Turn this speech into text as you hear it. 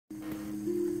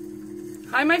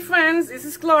Hi my friends, this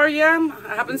is Gloria.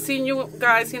 I haven't seen you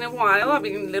guys in a while. I've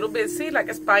been a little busy like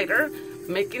a spider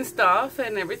making stuff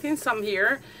and everything. So I'm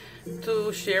here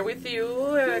to share with you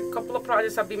a couple of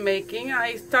projects I've been making.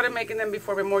 I started making them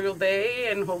before Memorial Day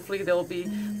and hopefully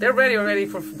they're ready already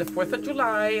for the 4th of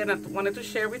July, and I wanted to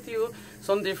share with you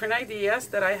some different ideas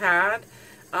that I had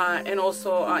and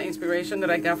also inspiration that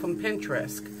I got from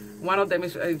Pinterest. One of them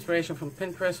is inspiration from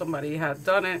Pinterest. Somebody had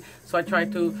done it, so I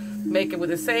tried to make it with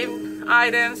the same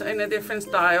items in a different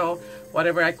style,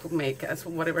 whatever I could make, as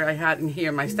whatever I had in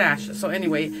here, my stash. So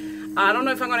anyway, I don't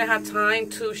know if I'm going to have time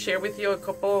to share with you a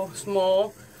couple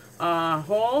small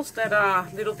hauls,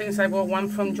 that little things I bought. One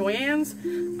from Joann's,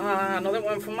 another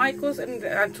one from Michael's, and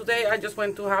today I just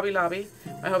went to Hobby Lobby.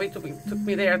 My hubby took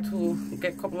me there to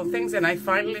get a couple of things, and I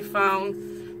finally found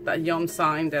that Yum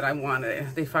sign that I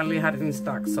wanted. They finally had it in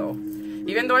stock. So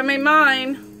even though I made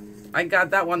mine, I got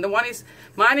that one.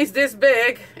 Mine is this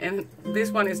big, and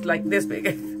this one is like this big.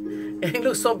 It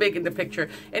looks so big in the picture.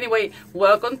 Anyway,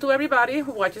 welcome to everybody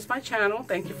who watches my channel.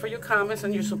 Thank you for your comments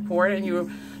and your support and your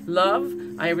love.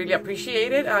 I really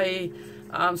appreciate it.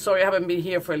 I'm sorry I haven't been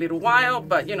here for a little while,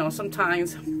 but you know,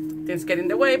 sometimes things get in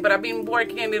the way. But I've been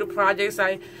working in little projects.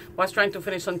 I was trying to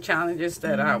finish some challenges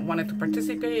that I wanted to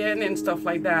participate in and stuff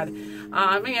like that.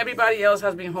 I mean, everybody else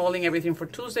has been holding everything for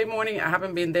Tuesday morning. I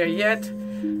haven't been there yet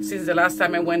since the last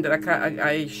time I went, that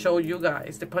I showed you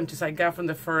guys the punches I got from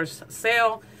the first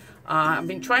sale. I've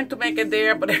been trying to make it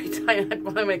there, but every time I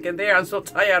want to make it there, I'm so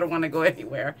tired I don't want to go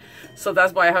anywhere. So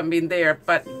that's why I haven't been there.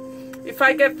 But if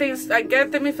I get things, I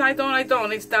get them. If I don't, I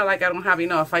don't. It's not like I don't have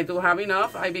enough. I do have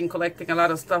enough. I've been collecting a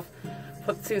lot of stuff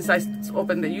since I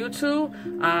opened the YouTube.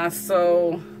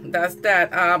 So that's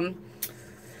that.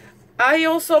 I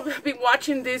also have been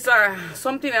watching this,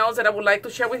 something else that I would like to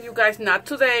share with you guys, not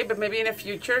today, but maybe in the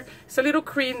future. It's a little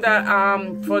cream that,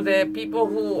 for the people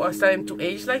who are starting to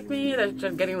age like me, that are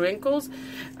just getting wrinkles.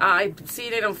 I've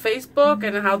seen it on Facebook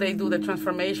and how they do the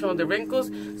transformation of the wrinkles.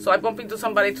 So I bumped into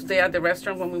somebody today at the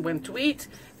restaurant when we went to eat,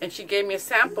 and she gave me a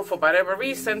sample for whatever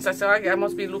reasons. I said, I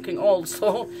must be looking old.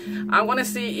 So I want to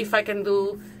see if I can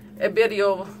do a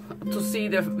video to see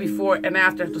the before and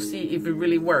after, to see if it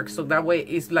really works. So that way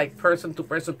it's like person to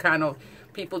person, kind of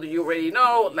people that you already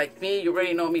know, like me. You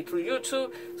already know me through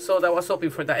YouTube. So that was hoping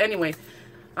for that. Anyway,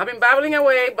 I've been babbling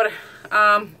away, but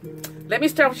let me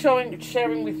start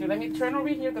sharing with you. Let me turn over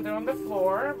here because they're on the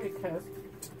floor, because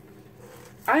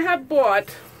I have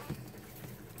bought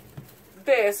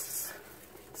this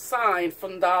sign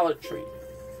from Dollar Tree,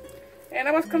 and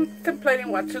I was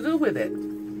contemplating what to do with it.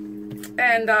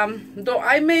 And though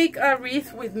I make a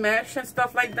wreath with mesh and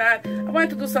stuff like that, I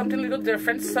wanted to do something a little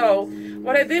different. So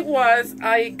what I did was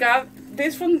I got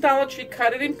this from Dollar Tree,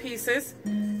 cut it in pieces,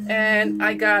 and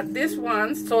I got this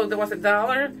one. So there was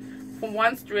 $1 for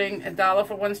one string, $1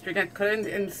 for one string. I cut it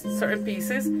in certain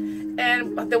pieces.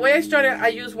 And the way I started, I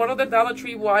used one of the Dollar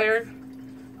Tree wire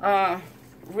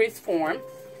wreath form,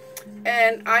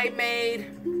 and I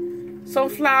made some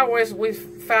flowers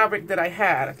with fabric that I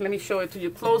had. Let me show it to you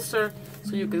closer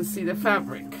so you can see the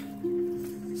fabric.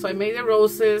 So I made the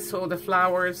roses or the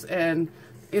flowers, and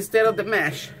instead of the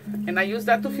mesh, and I used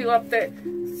that to fill up the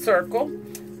circle.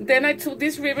 Then I took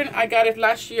this ribbon. I got it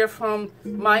last year from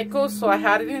Michael's, so I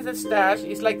had it in the stash.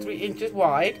 It's like 3 inches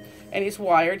wide and it's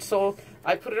wired, so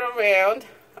I put it around.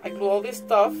 I glue all this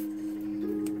stuff.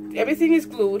 Everything is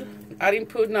glued. I didn't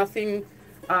put nothing.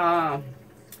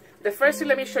 The first thing,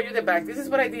 let me show you the back. This is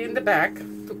what I did in the back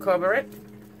to cover it.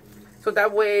 So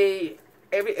that way,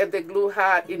 the glue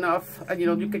had enough, you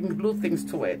know, you can glue things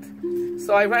to it.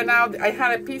 So I ran out, I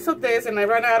had a piece of this, and I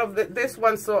ran out of this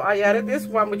one, so I added this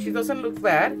one, which it doesn't look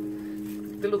bad.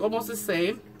 They look almost the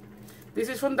same. This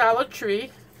is from Dollar Tree.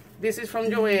 This is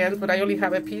from Joann's, but I only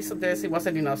have a piece of this. It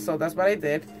wasn't enough, so that's what I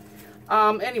did.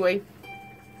 Anyway,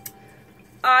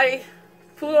 I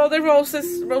put all the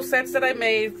rosettes that I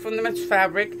made from the mesh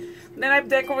fabric. Then I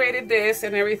decorated this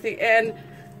and everything, and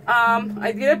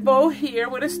I did a bow here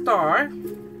with a star,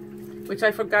 which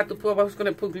I forgot to put. I was going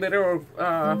to put glitter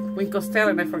or Winkle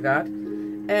Stella, and I forgot.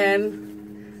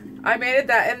 And I made it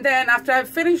that, and then after I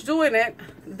finished doing it,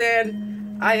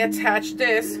 then I attached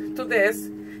this to this,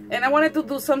 and I wanted to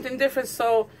do something different.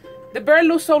 So the bird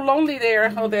looks so lonely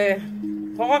there, or the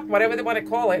hawk, whatever they want to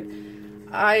call it.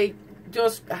 I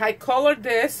colored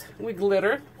this with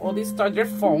glitter. All these stars are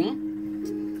foam.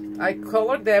 I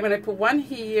colored them, and I put one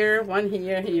here,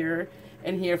 here,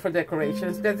 and here for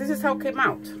decorations. This is how it came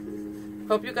out.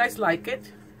 Hope you guys like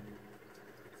it.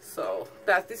 So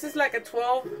this is like a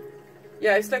 12,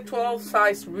 yeah, it's like 12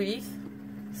 size wreath.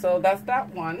 So that's that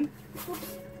one.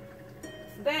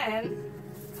 Then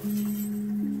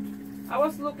I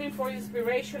was looking for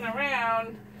inspiration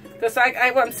around, because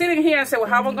I'm sitting here and said, well,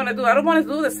 how am I going to do? I don't want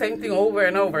to do the same thing over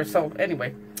and over. So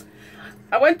anyway,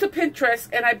 I went to Pinterest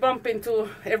and I bumped into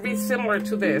a wreath similar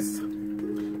to this.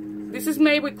 This is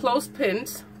made with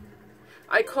clothespins.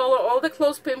 I color all the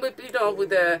clothespin with, you know, with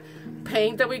the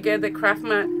paint that we get, the craft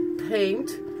mat paint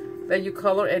that you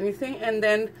color anything. And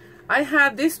then I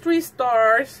had these 3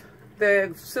 stars,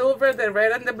 the silver, the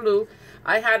red, and the blue.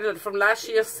 I had it from last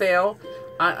year's sale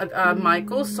at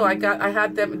Michael's, so I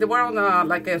had them. They were on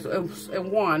like a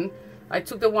one. I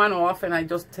took the one off and I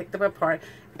just take them apart,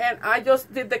 and I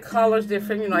just did the colors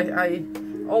different. You know, I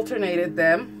alternated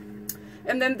them,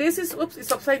 and then this is, oops,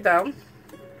 it's upside down,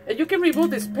 and you can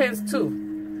remove these pins too.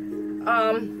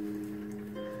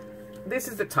 This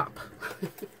is the top.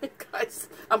 Guys,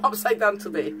 I'm upside down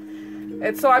today.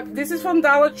 And so this is from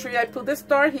Dollar Tree. I put the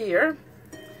star here,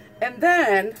 and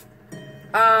then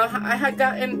I had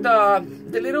gotten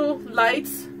the little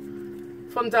lights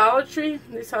from Dollar Tree.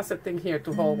 This has a thing here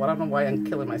to hold, but I don't know why I'm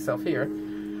killing myself here.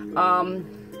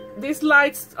 These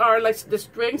lights are like the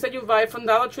strings that you buy from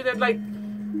Dollar Tree.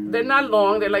 They're not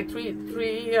long. They're like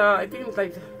I think it's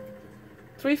like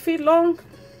 3 feet long,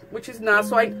 which is not.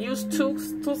 So I used two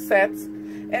sets,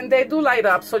 and they do light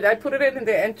up. So I put it in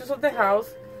the entrance of the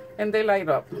house, and they light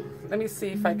up. Let me see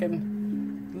if I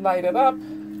can light it up.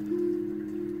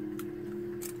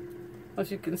 As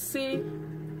you can see,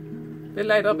 they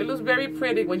light up. It looks very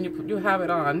pretty when you have it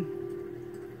on.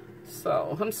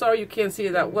 So I'm sorry you can't see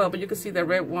it that well, but you can see the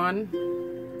red one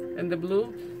and the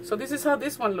blue. So this is how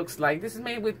this one looks like. This is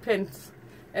made with pins,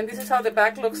 and this is how the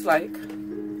back looks like.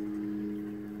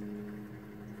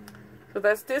 So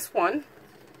that's this one.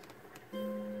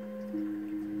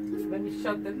 Let me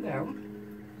shut them down.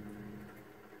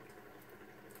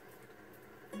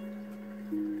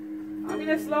 I'm in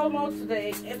a slow mode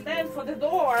today. And then for the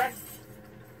door,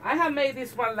 I have made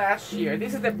this one last year.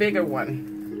 This is the bigger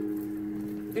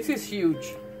one. This is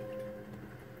huge.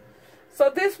 So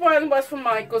this one was from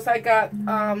Michael's. I got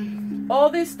all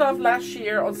this stuff last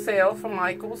year on sale from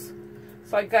Michael's.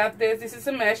 So I got this. This is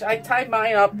a mesh. I tied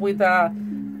mine up with the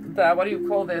what do you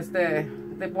call this? The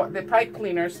pipe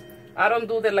cleaners. I don't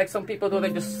do that like some people do.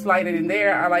 They just slide it in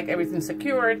there. I like everything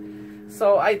secured.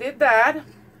 So I did that.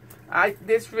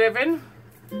 This ribbon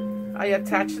I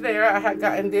attached there. I had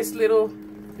gotten these little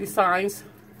designs.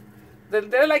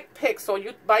 They're like picks, so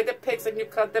you buy the picks and you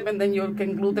cut them, and then you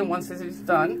can glue them once it's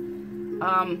done.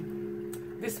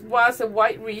 This was a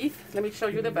white wreath. Let me show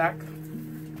you the back.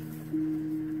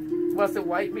 It was a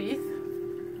white wreath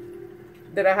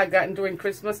that I had gotten during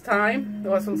Christmas time. It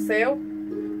was on sale.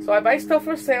 So I buy stuff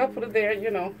for sale, put it there,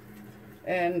 you know.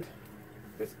 And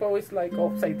this bow is like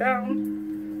upside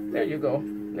down. There you go.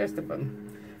 There's the button.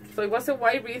 So it was a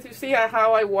white wreath. You see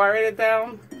how I wired it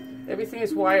down? Everything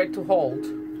is wired to hold.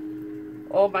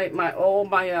 All my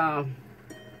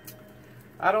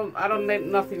I don't let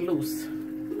nothing loose,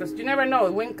 because you never know.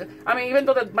 I mean, even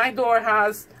though my door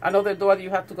has another door that you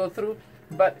have to go through,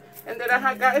 but and then I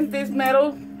had gotten this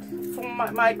metal from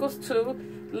Michael's too,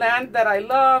 land that I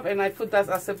love, and I put that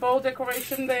as a bow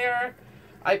decoration there.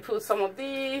 I put some of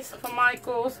these from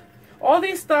Michael's. All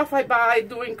this stuff I buy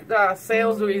during the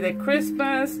sales during the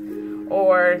Christmas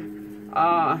or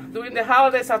during the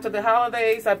holidays, after the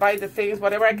holidays. I buy the things,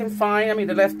 whatever I can find. I mean,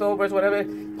 the leftovers, whatever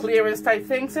clearance type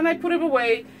things, and I put it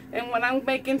away. And when I'm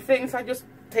making things, I just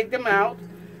take them out.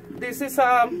 This is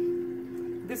a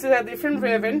different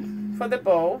ribbon for the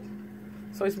bow.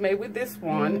 So it's made with this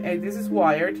one, and this is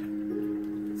wired.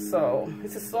 So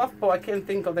it's a soft bow. I can't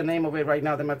think of the name of it right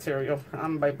now, the material.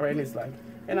 My brain is like,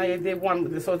 and I did one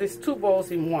with this. So there's 2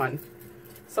 bows in one.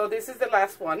 So this is the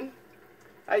last one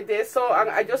I did. So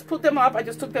I just put them up. I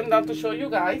just took them down to show you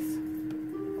guys.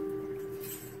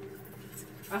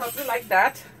 I hope you like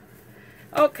that.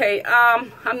 Okay,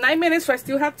 I'm 9 minutes, so I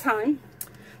still have time.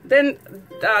 Then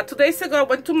 2 days ago I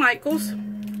went to Michael's,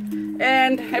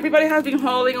 and everybody has been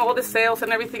holding all the sales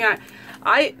and everything.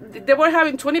 They were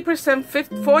having 20%,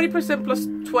 40% plus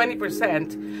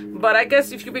 20%. But I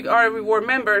guess if you are a reward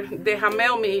member, they have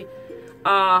mailed me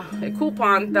a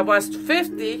coupon that was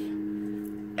 50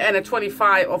 and a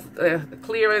 25 of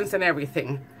clearance and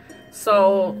everything.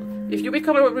 So if you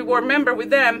become a reward member with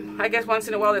them, I guess once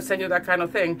in a while they send you that kind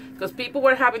of thing, because people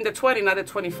were having the 20, not the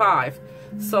 25.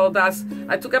 So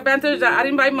I took advantage of that. I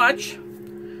didn't buy much,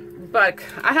 but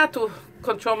I had to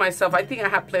control myself. I think I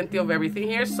have plenty of everything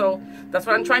here, so that's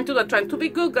what I'm trying to do. I'm trying to be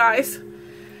good, guys.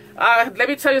 Let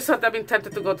me tell you something. I've been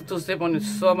tempted to go to Tuesday morning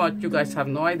so much. You guys have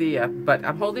no idea, but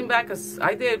I'm holding back because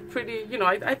I did pretty, you know,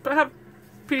 I have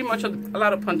pretty much a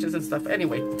lot of punches and stuff.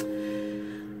 Anyway,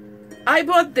 I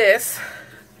bought this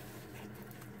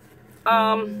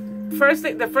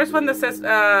the first one that says,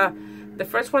 the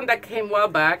first one that came well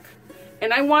back,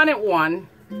 and I wanted one.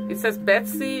 It says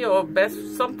Betsy or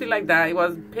Best, something like that. It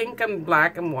was pink and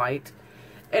black and white,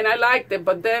 and I liked it.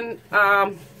 But then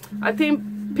I think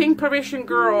Pink Parisian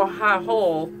Girl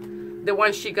Hall, the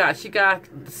one she got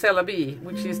C'est La Vie,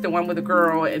 which is the one with the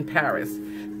girl in Paris.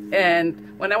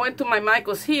 And when I went to my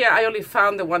Michaels here, I only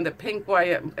found the one, the pink,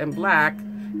 white, and black.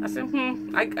 I said,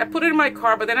 I put it in my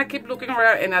car, but then I keep looking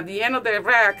around, and at the end of the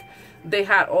rack, they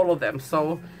had all of them.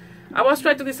 So I was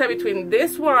trying to decide between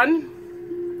this one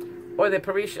or the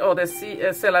Paris or the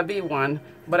C'est La Vie one,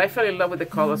 but I fell in love with the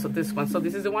colors of this one. So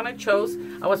this is the one I chose.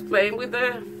 I was playing with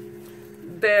the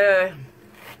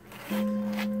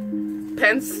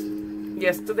pens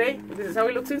yesterday. This is how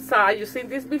it looks inside. You've seen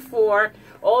this before.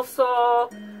 Also,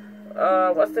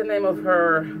 what's the name of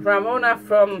her? Ramona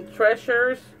from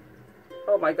Treasures.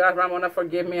 Oh my God, Ramona,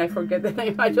 forgive me. I forget the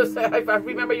name. I just said, if I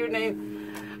remember your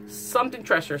name, something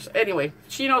Treasures. Anyway,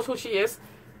 she knows who she is.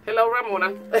 Hello,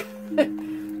 Ramona.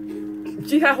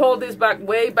 She had hold this back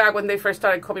way back when they first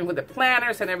started coming with the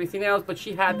planners and everything else, but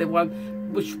she had the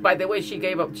one, which, by the way, she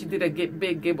gave up. She did a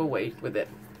big giveaway with it.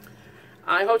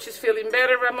 I hope she's feeling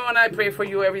better, Ramona. I pray for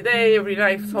you every day, every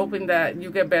night, hoping that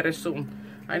you get better soon.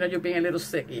 I know you're being a little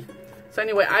sicky. So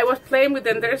anyway, I was playing with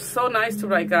them. They're so nice to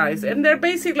write, guys. And they're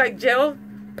basically like gel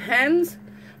pens.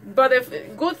 But the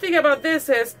good thing about this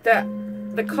is that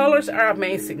the colors are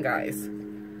amazing, guys.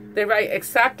 They write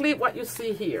exactly what you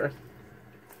see here.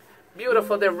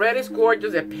 Beautiful. The red is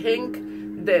gorgeous. The pink.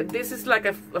 This is like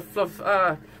a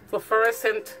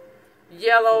fluorescent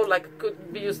yellow, like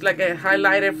could be used like a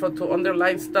highlighter to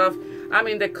underline stuff. I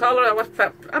mean, the color,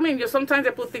 sometimes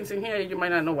they put things in here, you might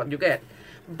not know what you get.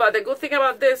 But the good thing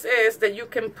about this is that you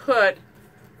can put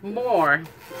more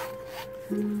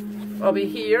over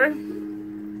here,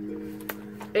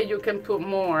 and you can put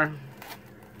more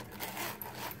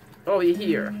over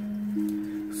here.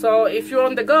 So if you're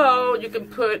on the go, you can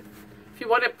put, if you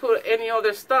want to put any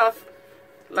other stuff,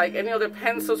 like any other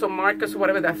pencils or markers or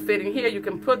whatever that fit in here, you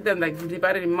can put them like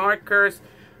divided in markers,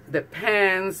 the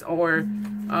pens, or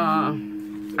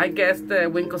I guess the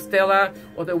Wink Stella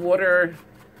or the water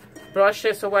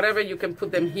brushes or whatever, you can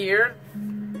put them here.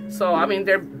 So I mean,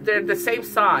 they're the same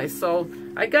size. So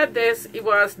I got this. It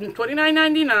was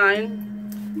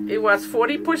 $29.99. It was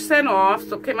 40% off,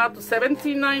 so it came out to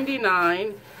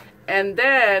 $17.99. And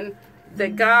then the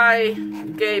guy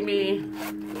gave me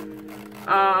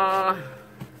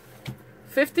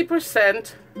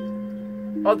 50%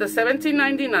 of the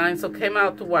 $17.99, so it came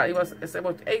out to what? It was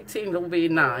about 18, it will be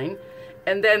 9.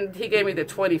 And then he gave me the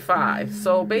 25.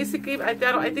 So basically, I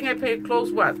think I paid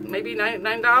close, what, maybe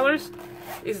 $9?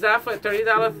 Is that for a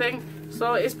 $30 thing?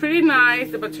 So it's pretty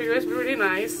nice. The material is really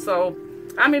nice. So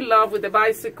I'm in love with the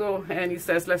bicycle. And he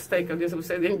says, let's take it. It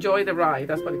says, enjoy the ride.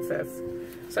 That's what it says.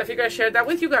 So I figured I'd share that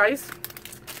with you guys.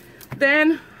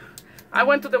 Then I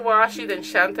went to the washi, the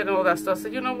Enchanted and all that stuff. So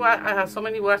you know what? I have so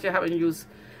many washi I haven't used.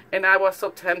 And I was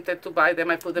so tempted to buy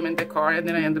them. I put them in the car, and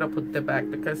then I ended up putting them back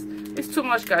because it's too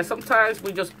much, guys. Sometimes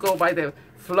we just go by the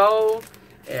flow,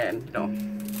 and you know.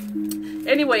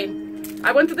 Anyway,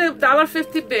 I went to the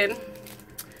 $1.50 bin,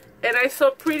 and I saw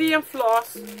Pretty and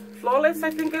Flawless,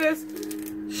 I think it is.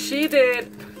 She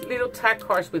did little tack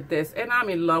cards with this, and I'm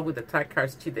in love with the tack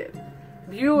cards she did.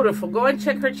 Beautiful. Go and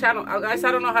check her channel. Guys,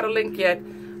 I don't know how to link yet.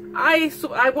 I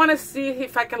want to see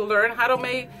if I can learn how to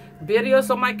make videos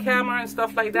on my camera and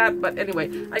stuff like that. But anyway,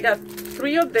 I got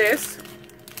 3 of this.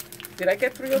 Did I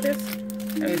get 3 of this?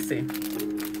 Let me see.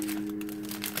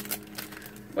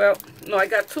 Well, no, I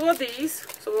got 2 of these.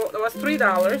 So that was $3.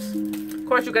 Of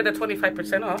course, you get the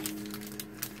 25% off.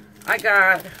 I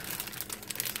got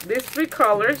these 3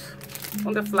 colors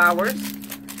on the flowers.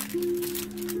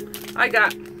 I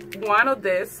got 1 of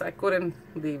this. I couldn't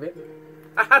leave it.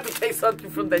 I had to take something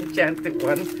from the Enchanted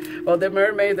one, or the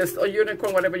mermaid, or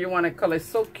unicorn, whatever you want to call it. It's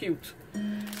so cute.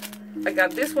 I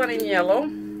got this one in yellow.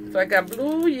 So I got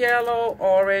blue, yellow,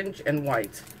 orange, and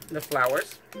white, the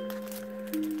flowers.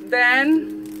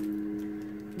 Then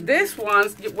this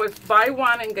one was buy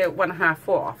one and get 1 half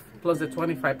off, plus the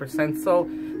 25%. So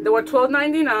they were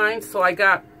 $12.99. So I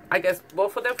got, I guess,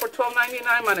 both of them for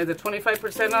 $12.99 minus the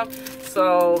 25% off.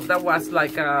 So that was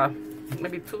like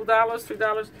maybe $2,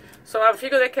 $3. So I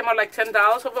figured they came out like $10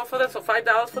 for both of them, so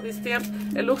 $5 for these stamps.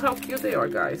 And look how cute they are,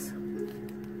 guys.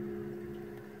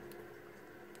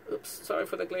 Oops, sorry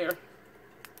for the glare.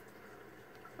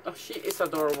 Oh, she is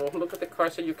adorable. Look at the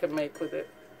cards that you can make with it.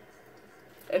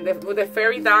 And with the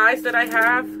fairy dies that I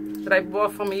have, that I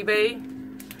bought from eBay.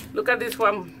 Look at this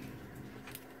one.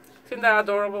 Isn't that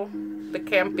adorable? The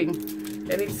camping.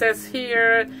 And it says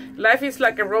here, life is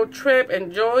like a road trip.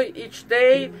 Enjoy each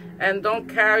day and don't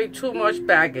carry too much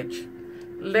baggage.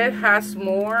 Let's have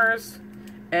s'mores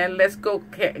and let's go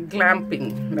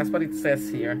glamping. That's what it says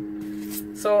here.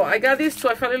 So I got these two.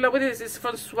 I fell in love with this. This is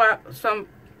from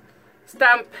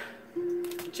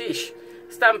Stampanius.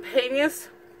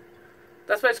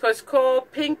 That's what it's called. It's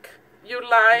called Pink You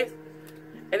Lie.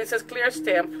 And it says clear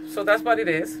stamp. So that's what it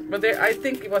is. But I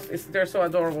think they're so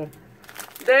adorable.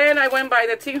 Then I went by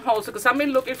the tin holes because I've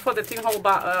been looking for the tin hole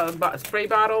spray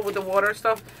bottle with the water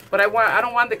stuff. But I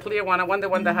don't want the clear one. I want the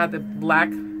one that had the black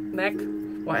neck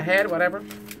or head, whatever.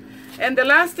 And the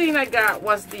last thing I got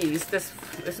was this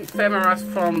ephemeras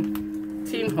from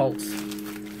Tin Holes.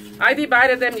 I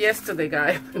divided them yesterday,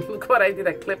 guys. Look what I did.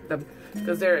 I clipped them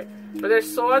because they're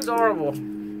so adorable.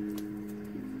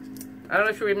 I don't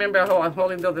know if you remember how I'm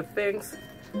holding the other things,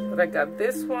 but I got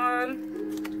this one.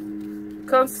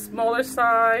 Comes smaller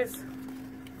size.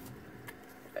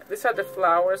 These are the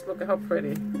flowers. Look at how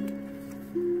pretty.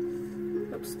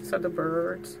 Oops, these are the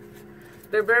birds.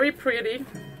 They're very pretty.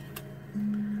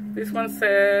 This one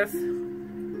says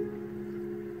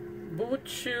boot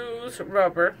shoes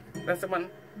rubber. That's the one.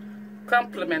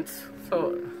 Compliments.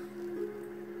 So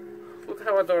look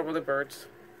how adorable the birds.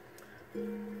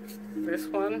 This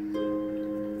one.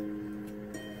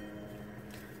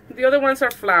 The other ones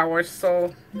are flowers.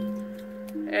 So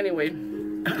anyway,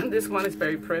 this one is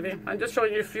very pretty. I'm just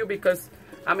showing you a few because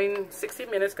I'm in 60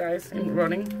 minutes, guys, in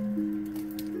running.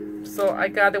 So I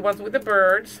got the ones with the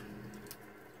birds.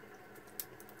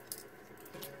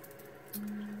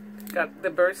 Got the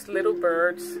birds, little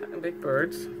birds and big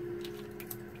birds.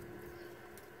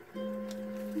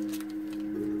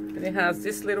 And it has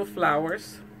these little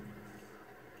flowers.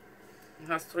 It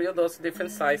has 3 of those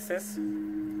different sizes.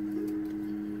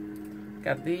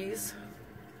 Got these.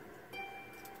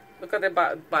 Look at the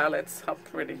violets, how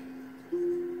pretty.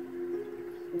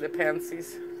 The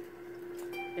pansies.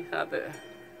 It had the.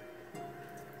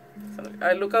 So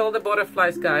I look at all the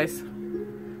butterflies, guys.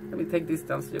 Let me take this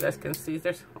down so you guys can see.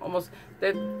 There's almost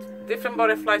the different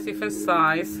butterflies, different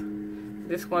size.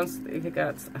 This one's it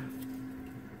got.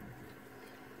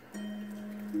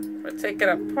 I'll take it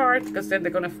apart because then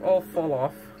they're gonna all fall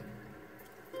off.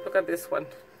 Look at this one.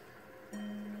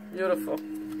 Beautiful.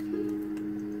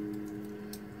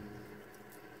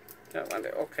 That one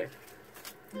there, okay.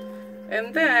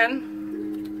 And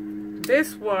then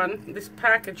this one, this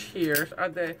package here are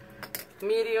the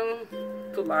medium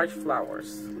to large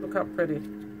flowers. Look how pretty.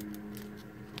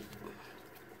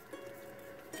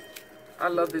 I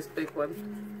love this big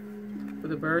one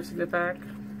with the birds in the back.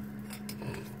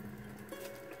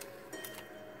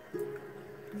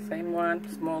 Same one,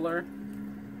 smaller.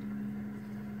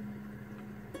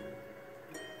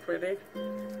 Pretty.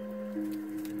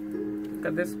 Look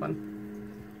at this one.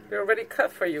 They're already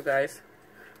cut for you guys.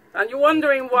 And you're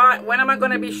wondering when am I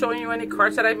going to be showing you any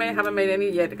cards that I made? Haven't made any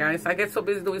yet, guys. I get so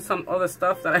busy doing some other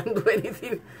stuff that I don't do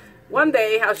anything. One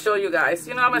day I'll show you guys.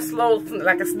 You know, I'm a sloth,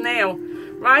 like a snail.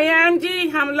 Right,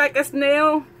 Angie? I'm like a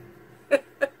snail.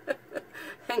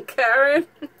 And Karen.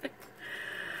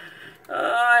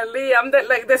 Lee, I'm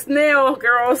like the snail,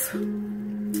 girls.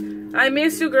 I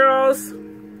miss you, girls.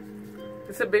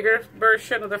 It's a bigger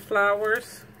version of the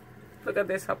flowers. Look at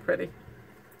this, how pretty.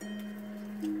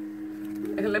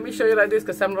 And let me show you like this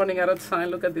because I'm running out of time.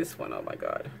 Look at this one. Oh my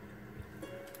god.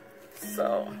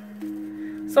 So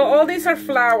all these are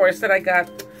flowers that I got.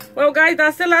 Well, guys,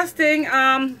 that's the last thing.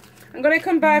 I'm gonna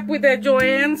come back with the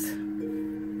Joann's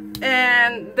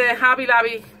and the Hobby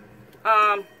Lobby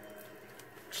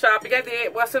shopping I did.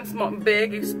 It wasn't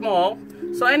big, it's small.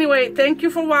 So anyway, thank you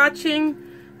for watching.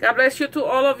 God bless you to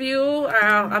all of you.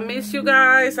 I miss you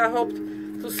guys. I hope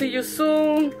to see you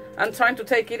soon. I'm trying to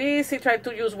take it easy, try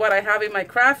to use what I have in my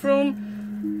craft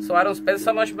room so I don't spend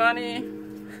so much money.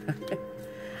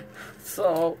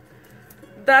 So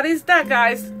that is that,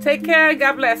 guys. Take care.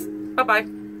 God bless.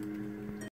 Bye-bye.